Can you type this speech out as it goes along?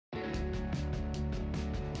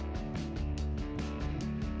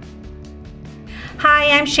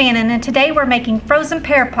Hi, I'm Shannon, and today we're making frozen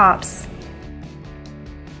pear pops.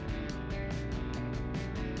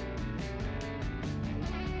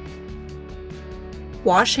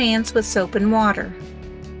 Wash hands with soap and water.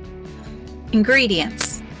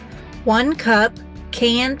 Ingredients: 1 cup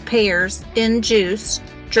canned pears in juice,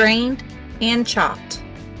 drained and chopped.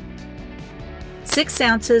 6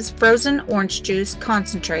 ounces frozen orange juice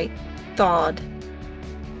concentrate, thawed.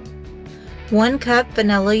 1 cup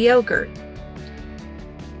vanilla yogurt.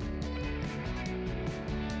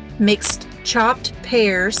 Mixed chopped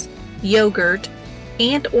pears, yogurt,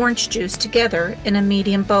 and orange juice together in a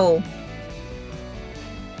medium bowl.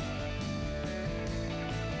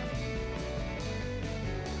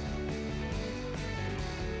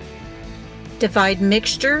 Divide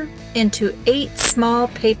mixture into 8 small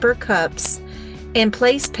paper cups and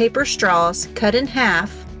place paper straws cut in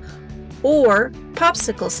half or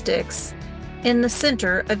popsicle sticks in the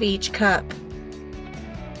center of each cup.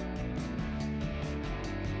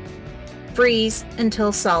 Freeze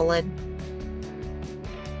until solid.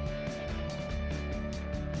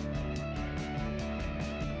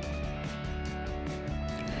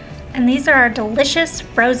 And these are our delicious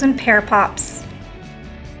frozen pear pops.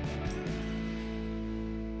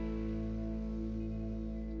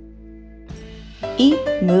 Eat,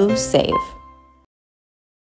 move, save.